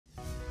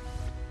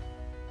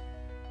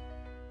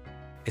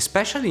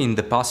Especially in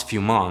the past few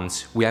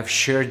months, we have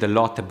shared a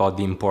lot about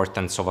the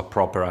importance of a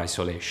proper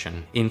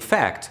isolation. In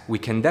fact, we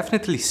can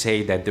definitely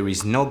say that there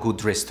is no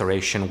good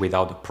restoration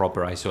without a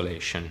proper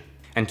isolation.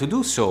 And to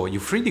do so,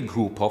 U3D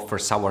Group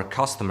offers our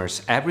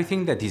customers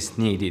everything that is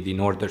needed in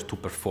order to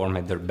perform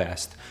at their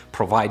best,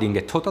 providing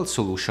a total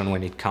solution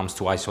when it comes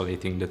to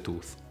isolating the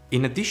tooth.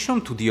 In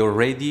addition to the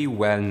already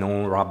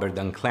well-known rubber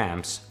dam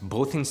clamps,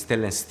 both in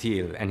stainless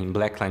steel and in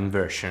blackline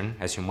version,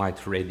 as you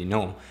might already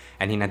know,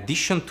 and in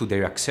addition to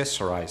their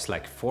accessories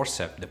like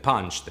forceps, the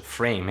punch, the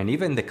frame, and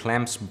even the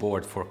clamps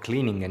board for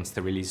cleaning and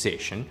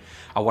sterilization,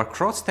 our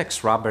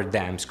Crosstex rubber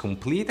dams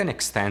complete and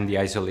extend the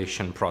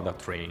isolation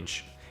product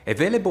range.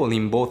 Available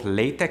in both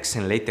latex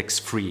and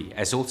latex-free,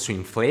 as also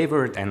in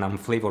flavored and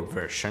unflavored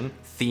version,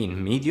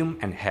 thin, medium,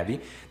 and heavy,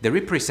 they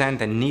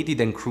represent a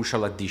needed and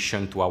crucial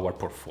addition to our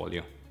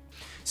portfolio.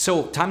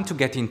 So, time to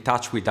get in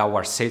touch with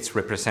our sales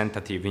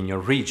representative in your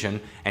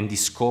region and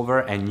discover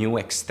a new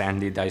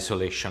extended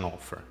isolation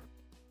offer.